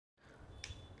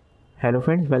Hello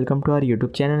friends, welcome to our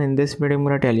YouTube channel. In this video I'm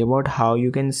going to tell you about how you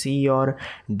can see your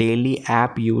daily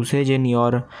app usage in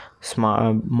your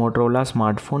Motorola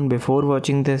smartphone. Before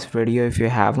watching this video, if you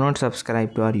have not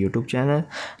subscribed to our YouTube channel,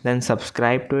 then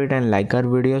subscribe to it and like our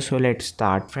video. So let's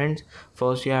start friends.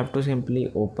 First you have to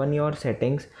simply open your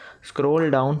settings, scroll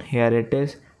down, here it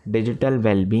is digital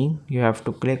well-being. You have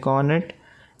to click on it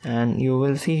and you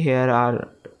will see here are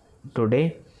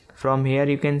today. From here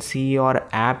you can see your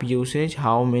app usage,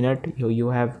 how minute you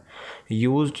have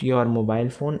used your mobile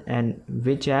phone and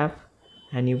which app,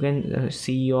 and you can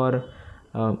see your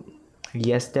uh,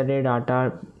 yesterday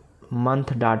data,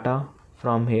 month data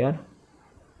from here.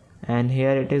 And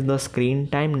here it is the screen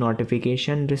time,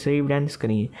 notification received and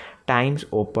screen times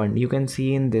opened. You can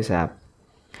see in this app,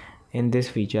 in this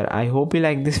feature. I hope you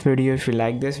like this video. If you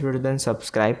like this video, then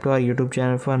subscribe to our YouTube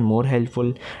channel for more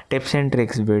helpful tips and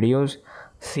tricks videos.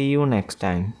 See you next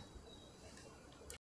time.